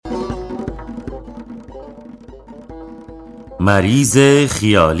مریض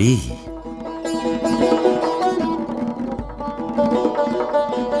خیالی.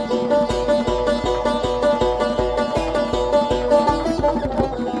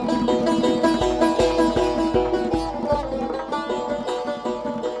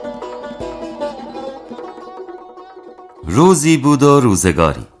 روزی بود و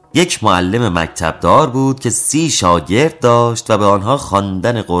روزگاری. یک معلم مکتبدار بود که 30 شاگرد داشت و به آنها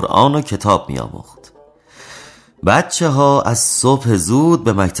خواندن قرآن و کتاب می آموخت. بچه ها از صبح زود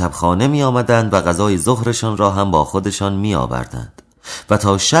به مکتب خانه می آمدند و غذای ظهرشان را هم با خودشان می آوردند و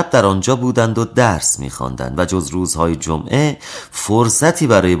تا شب در آنجا بودند و درس می خواندند و جز روزهای جمعه فرصتی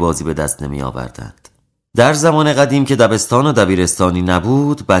برای بازی به دست نمی آوردند. در زمان قدیم که دبستان و دبیرستانی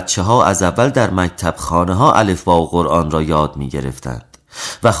نبود، بچه ها از اول در مکتب خانه ها الفبا و قرآن را یاد می گرفتند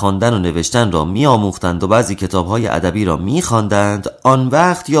و خواندن و نوشتن را می آموختند و بعضی کتاب های ادبی را می خواندند. آن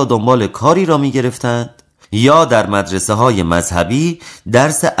وقت یا دنبال کاری را می گرفتند یا در مدرسه های مذهبی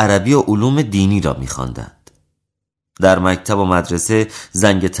درس عربی و علوم دینی را می خواندند. در مکتب و مدرسه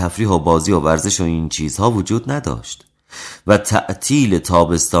زنگ تفریح و بازی و ورزش و این چیزها وجود نداشت و تعطیل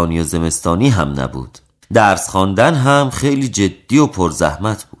تابستانی و زمستانی هم نبود. درس خواندن هم خیلی جدی و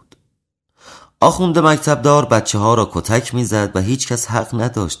پرزحمت بود. آخوند مکتبدار بچه ها را کتک می زد و هیچ کس حق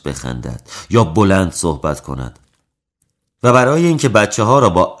نداشت بخندد یا بلند صحبت کند و برای اینکه بچه ها را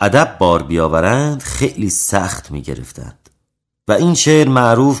با ادب بار بیاورند خیلی سخت می گرفتند و این شعر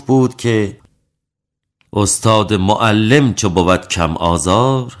معروف بود که استاد معلم چو بود کم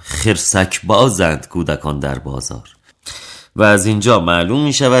آزار، خرسک بازند کودکان در بازار. و از اینجا معلوم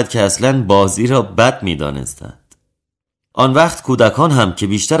می شود که اصلاً بازی را بد می دانستند. آن وقت کودکان هم که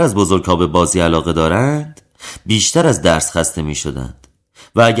بیشتر از بزرگها به بازی علاقه دارند بیشتر از درس خسته می شدند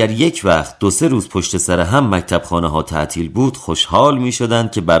و اگر یک وقت 2-3 روز پشت سر هم مکتب خانه ها تعطیل بود خوشحال می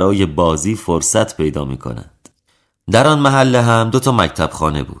شدند که برای بازی فرصت پیدا می کنند. در آن محله هم 2 مکتب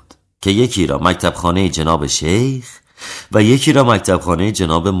خانه بود که یکی را مکتب خانه جناب شیخ و یکی را مکتب خانه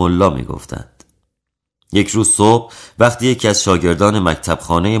جناب ملا می گفتند. یک روز صبح وقتی یکی از شاگردان مکتب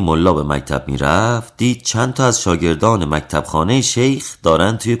خانه ملا به مکتب می رفت دید چند تا از شاگردان مکتب خانه شیخ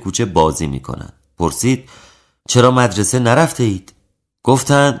دارن توی کوچه بازی می کنن. پرسید چرا مدرسه نرفته اید؟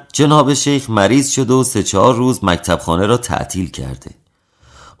 گفتند جناب شیخ مریض شده و 3-4 روز مکتب خانه را تعطیل کرده.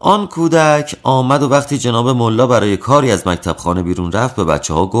 آن کودک آمد و وقتی جناب ملا برای کاری از مکتب خانه بیرون رفت به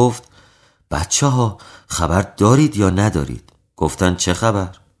بچه ها گفت بچه ها خبر دارید یا ندارید؟ گفتند چه خبر؟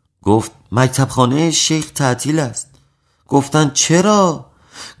 گفت مکتب خانه شیخ تعطیل است. گفتند چرا؟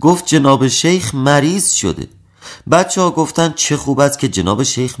 گفت جناب شیخ مریض شده. بچه ها گفتند چه خوب است که جناب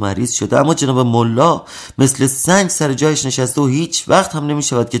شیخ مریض شده، اما جناب ملا مثل سنگ سر جایش نشسته و هیچ وقت هم نمی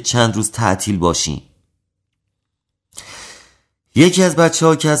شود که چند روز تعطیل باشیم. یکی از بچه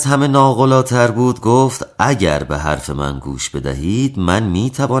ها که از همه ناقلاتر بود گفت اگر به حرف من گوش بدهید من می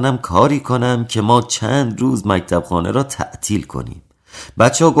توانم کاری کنم که ما چند روز مکتب خانه را تعطیل کنیم.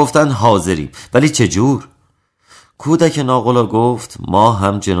 بچه ها گفتن حاضریم، ولی چجور؟ کودک ناقلا گفت ما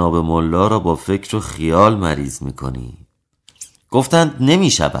هم جناب ملا را با فکر و خیال مریض میکنیم. گفتند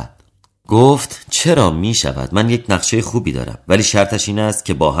نمی شود. گفت چرا می شود؟ من یک نقشه خوبی دارم ولی شرطش این است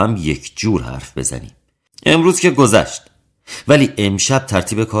که با هم یک جور حرف بزنیم. امروز که گذشت، ولی امشب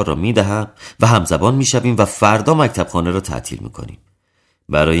ترتیب کار را می دهم و همزبان می شویم و فردا مکتب خانه را تعطیل می کنیم.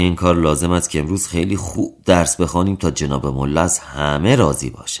 برای این کار لازم است که امروز خیلی خوب درس بخوانیم تا جناب ملا از همه راضی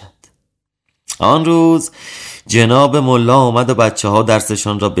باشد. آن روز جناب ملا آمد و بچه ها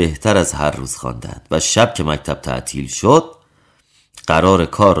درسشان را بهتر از هر روز خواندند و شب که مکتب تعطیل شد قرار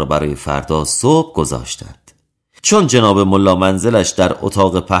کار را برای فردا صبح گذاشتند. چون جناب ملا منزلش در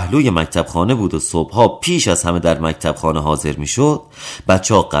اتاق پهلوی مکتب خانه بود و صبحها پیش از همه در مکتب خانه حاضر می شد،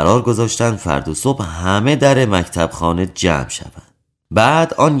 بچه ها قرار گذاشتند فردا صبح همه در مکتب خانه جمع شوند.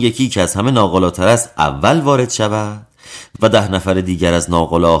 بعد آن یکی که از همه ناقلاتر است اول وارد شود و 10 نفر دیگر از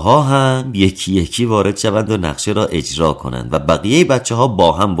ناقلاها هم یکی یکی وارد شوند و نقشه را اجرا کنند و بقیه بچه ها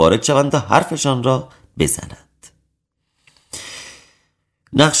با هم وارد شوند و حرفشان را بزنند.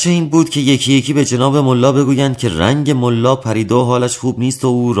 نقشه این بود که یکی یکی به جناب ملا بگویند که رنگ ملا پریده و حالش خوب نیست و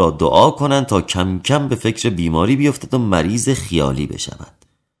او را دعا کنند تا کم کم به فکر بیماری بیفتد و مریض خیالی بشود.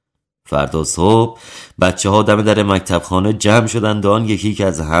 فردا صبح بچه ها دم در مکتب خانه جمع شدند و آن یکی که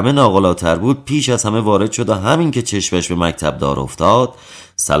از همه ناقلاتر بود پیش از همه وارد شد و همین که چشمش به مکتب دار افتاد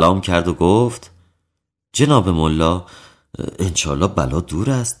سلام کرد و گفت جناب ملا انشالله بلا دور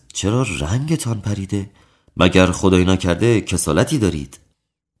است، چرا رنگتان پریده؟ مگر خدای نکرده کسالتی دارید؟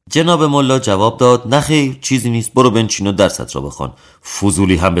 جناب ملا جواب داد نخیر چیزی نیست، برو بنشین و درست را بخوان،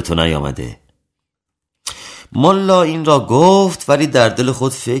 فضولی هم به تو نیامده. ملا این را گفت ولی در دل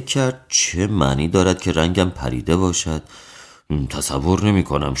خود فکر کرد چه معنی دارد که رنگم پریده باشد؟ تصور نمی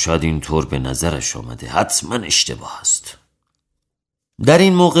کنم، شاید اینطور به نظرش آمده، حتما اشتباه است. در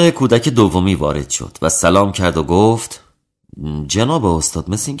این موقع کودک دومی وارد شد و سلام کرد و گفت: جناب استاد،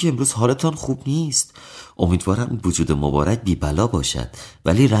 مثل این که امروز حالتان خوب نیست. امیدوارم وجود مبارک بی بلا باشد،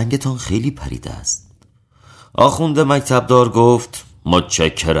 ولی رنگتان خیلی پریده است. آخوند مکتبدار گفت: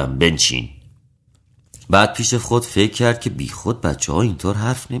 متشکرم، بنشین. بعد پیش خود فکر کرد که بی خود بچه ها اینطور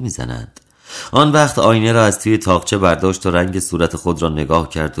حرف نمی زنند. آن وقت آینه را از توی تاقچه برداشت و رنگ صورت خود را نگاه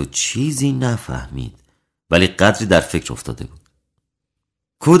کرد و چیزی نفهمید، ولی قدری در فکر افتاده بود.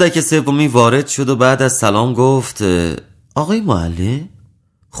 کودک سومی وارد شد و بعد از سلام گفت: آقای معلم،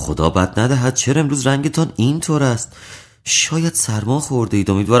 خدا بد ندهد، چرا امروز رنگتان اینطور است؟ شاید سرما خورده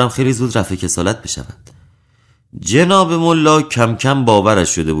اید، امیدوارم خیلی زود رفع کسالت بشود. جناب ملا کم کم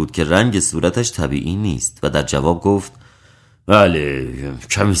باورش شده بود که رنگ صورتش طبیعی نیست و در جواب گفت: بله،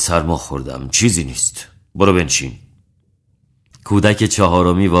 کمی سرما خوردم، چیزی نیست، برو بنشین. کودک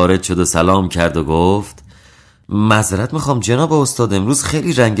چهارمی وارد شد و سلام کرد و گفت: معذرت میخوام جناب استاد، امروز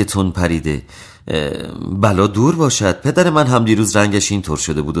خیلی رنگتون پریده. بلا دور باشد، پدر من هم دیروز رنگش اینطور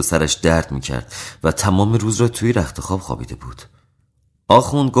شده بود و سرش درد میکرد و تمام روز را توی رخت خواب خوابیده بود.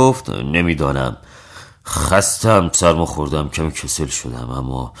 آخوند گفت: نمیدانم، خستم، سرما خوردم، کمی کسل شدم،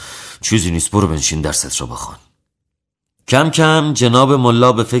 اما چیزی نیست، برو بنشین درست را بخوان. کم کم جناب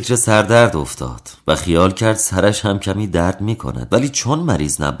ملا به فکر سردرد افتاد و خیال کرد سرش هم کمی درد میکند، ولی چون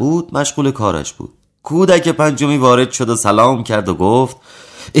مریض نبود مشغول کارش بود. کودک پنجمی وارد شد و سلام کرد و گفت: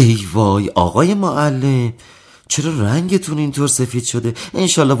 ای وای آقای معلم، چرا رنگتون اینطور سفید شده؟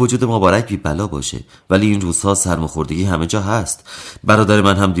 انشالله وجود مبارک بی بلا باشه، ولی این روزها سرماخوردگی همه جا هست. برادر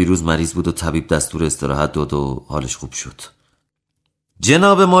من هم دیروز مریض بود و طبیب دستور استراحت داد و حالش خوب شد.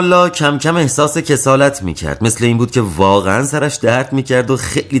 جناب ملا کم کم احساس کسالت میکرد، مثل این بود که واقعا سرش درد میکرد و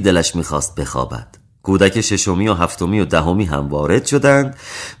خیلی دلش میخواست بخوابد. کودک ششمی و هفتمی و دهمی هم وارد شدند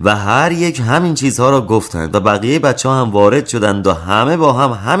و هر یک همین چیزها را گفتند و بقیه بچه ها هم وارد شدند و همه با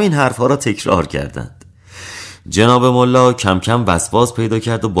هم همین حرفها را تکرار کردند. جناب ملا کم کم وسواس پیدا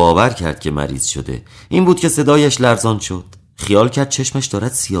کرد و باور کرد که مریض شده. این بود که صدایش لرزان شد. خیال کرد چشمش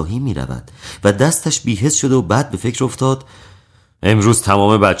دارد سیاهی می رود و دستش بی‌حس شده و بعد به فکر افتاد: امروز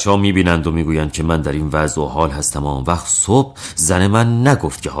تمام بچه ها می بینند و می گویند که من در این وضع و حال هستم. آن وقت صبح زن من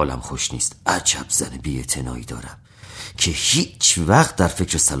نگفت که حالم خوش نیست. عجب زن بی‌اعتنایی دارم که هیچ وقت در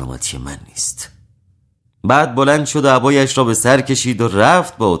فکر سلامتی من نیست. بعد بلند شد و عبایش را به سر کشید و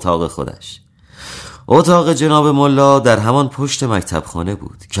رفت به اتاق خودش. اتاق جناب ملا در همان پشت مکتب خانه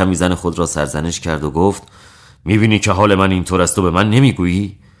بود. کمی زن خود را سرزنش کرد و گفت: میبینی که حال من اینطور است و به من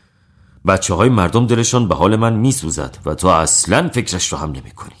نمیگویی؟ بچه های مردم دلشان به حال من میسوزد و تو اصلا فکرش را هم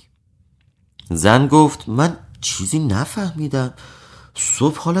نمی کنی. زن گفت: من چیزی نفهمیدم،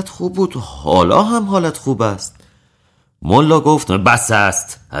 صبح حالت خوب بود، حالا هم حالت خوب است. ملا گفت: بس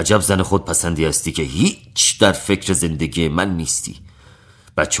است، عجب زن خود پسندی هستی که هیچ در فکر زندگی من نیستی.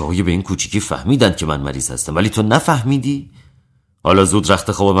 بچه های به این کوچیکی فهمیدند که من مریض هستم، ولی تو نفهمیدی؟ حالا زود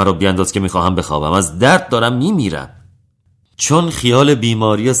رخت خواب من رو بیانداز که میخواهم بخوابم، از درد دارم میمیرم. چون خیال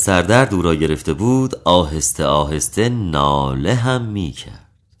بیماری و سردرد او را گرفته بود، آهسته آهسته ناله هم میکرد.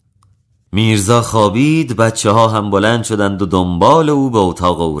 میرزا خوابید، بچه ها هم بلند شدند و دنبال او به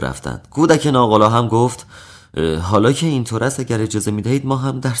اتاق او رفتند. کودک ناقلا هم گفت: حالا که اینطور است، اگر اجازه میدهید ما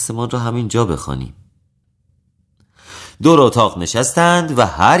هم درسمان را همین جا بخوانیم. دور اتاق نشستند و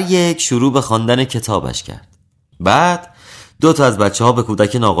هر یک شروع به خواندن کتابش کرد. بعد 2 از بچه ها به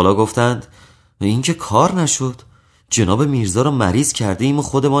کودک ناقلا گفتند: این که کار نشد، جناب میرزا را مریض کرده ایم و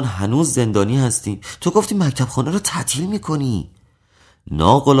خودمان هنوز زندانی هستیم. تو گفتی مکتب خانه را تعطیل میکنی.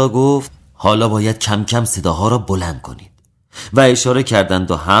 ناقلا گفت: حالا باید کم کم صداها را بلند کنید و اشاره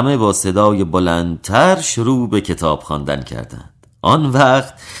کردند و همه با صدای بلندتر شروع به کتاب خواندن کردند. آن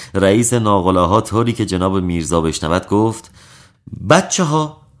وقت رئیس ناقلاها طوری که جناب میرزا بشنود گفت: بچه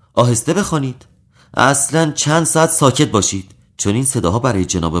ها آهسته بخوانید، اصلا چند ساعت ساکت باشید، چون این صداها برای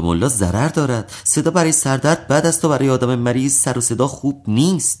جناب ملا ضرر دارد. صدا برای سردرد بد است و برای آدم مریض سر و صدا خوب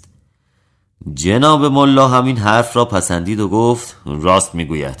نیست. جناب ملا همین حرف را پسندید و گفت: راست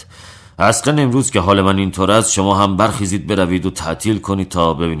میگوید، اصلا امروز که حال من اینطور است، شما هم برخیزید بروید و تعطیل کنید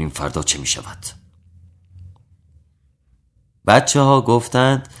تا ببینیم فردا چه میشود. بچه ها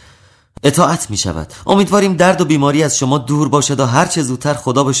گفتند: اطاعت می شود. امیدواریم درد و بیماری از شما دور باشد و هر چه زودتر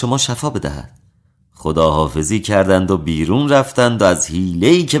خدا به شما شفا بدهد. خداحافظی کردند و بیرون رفتند و از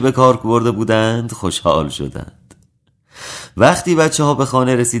حیله‌ای که به کار برده بودند خوشحال شدند. وقتی بچه ها به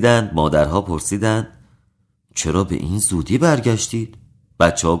خانه رسیدند، مادرها پرسیدند: چرا به این زودی برگشتید؟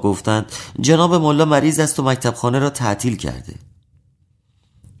 بچه ها گفتند: جناب ملا مریض است و مکتب خانه را تعطیل کرده.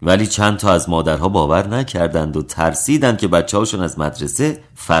 ولی چند تا از مادرها باور نکردند و ترسیدند که بچه هاشون از مدرسه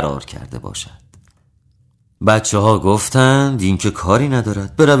فرار کرده باشد. بچه ها گفتند این که کاری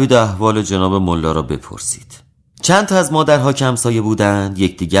ندارد، بروید احوال جناب ملا را بپرسید. چند تا از مادرها که همسایه بودند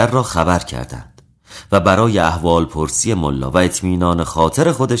یکدیگر را خبر کردند و برای احوال پرسی ملا و اطمینان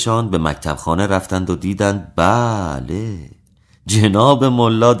خاطر خودشان به مکتب خانه رفتند و دیدند بله، جناب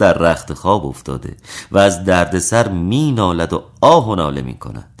ملا در رخت خواب افتاده و از دردسر می نالد و آه و ناله می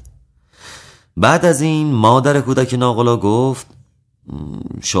کند. بعد از این مادر کودک ناقلا گفت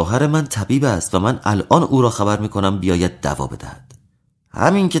شوهر من طبیب است و من الان او را خبر می کنم بیاید دوا بدهد.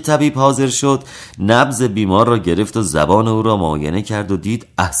 همین که طبیب حاضر شد نبض بیمار را گرفت و زبان او را معاینه کرد و دید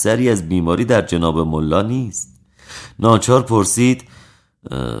اثری از بیماری در جناب ملا نیست. ناچار پرسید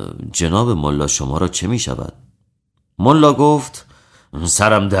جناب ملا شما را چه می شود؟ ملا گفت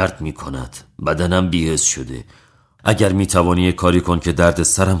سرم درد می کند، بدنم بی‌حس شده، اگر می توانی کاری کن که درد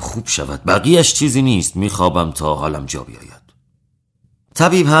سرم خوب شود، بقیهش چیزی نیست، می خوابم تا حالم جا بیاید.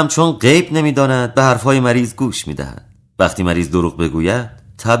 طبیب هم چون غیب نمی داند به حرفهای مریض گوش می دهد. وقتی مریض دروغ بگوید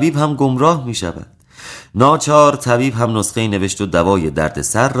طبیب هم گمراه می شود. ناچار طبیب هم نسخه نوشت و دوای درد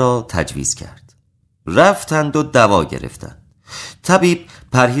سر را تجویز کرد. رفتند و دوا گرفتند. طبیب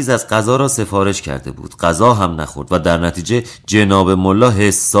پرهیز از غذا را سفارش کرده بود، غذا هم نخورد و در نتیجه جناب ملا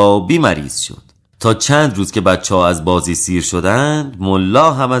حسابی مریض شد. تا چند روز که بچه ها از بازی سیر شدند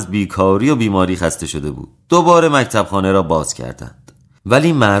ملا هم از بیکاری و بیماری خسته شده بود. دوباره مکتب خانه را باز کردند.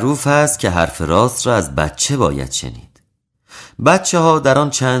 ولی معروف است که حرف راست را از بچه باید شنید. بچه ها در آن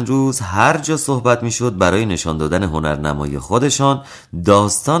چند روز هر جا صحبت می شد برای نشان دادن هنرنمایی خودشان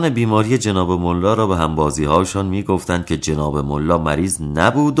داستان بیماری جناب ملا را به همبازی هاشان می گفتند که جناب ملا مریض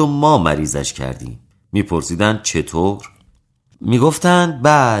نبود و ما مریضش کردیم. می پرسیدند چطور؟ می گفتند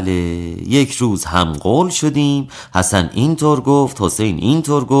بله، یک روز هم قول شدیم، حسن اینطور گفت، حسین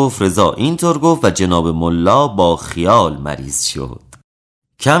اینطور گفت، رضا اینطور گفت و جناب ملا با خیال مریض شد.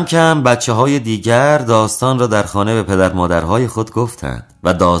 کم کم بچه های دیگر داستان را در خانه به پدر مادرهای خود گفتند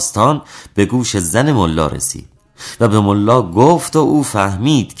و داستان به گوش زن ملا رسید و به ملا گفت و او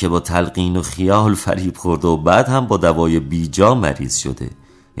فهمید که با تلقین و خیال فریب خورده و بعد هم با دوای بیجا مریض شده.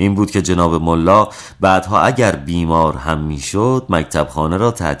 این بود که جناب ملا بعدها اگر بیمار هم می شد مکتب خانه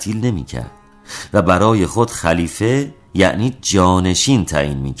را تعطیل نمی کرد و برای خود خلیفه یعنی جانشین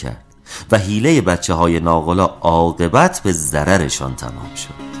تعیین می کرد و حیله بچه های ناقلا عاقبت به ضررشان تمام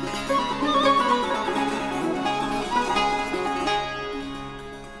شد.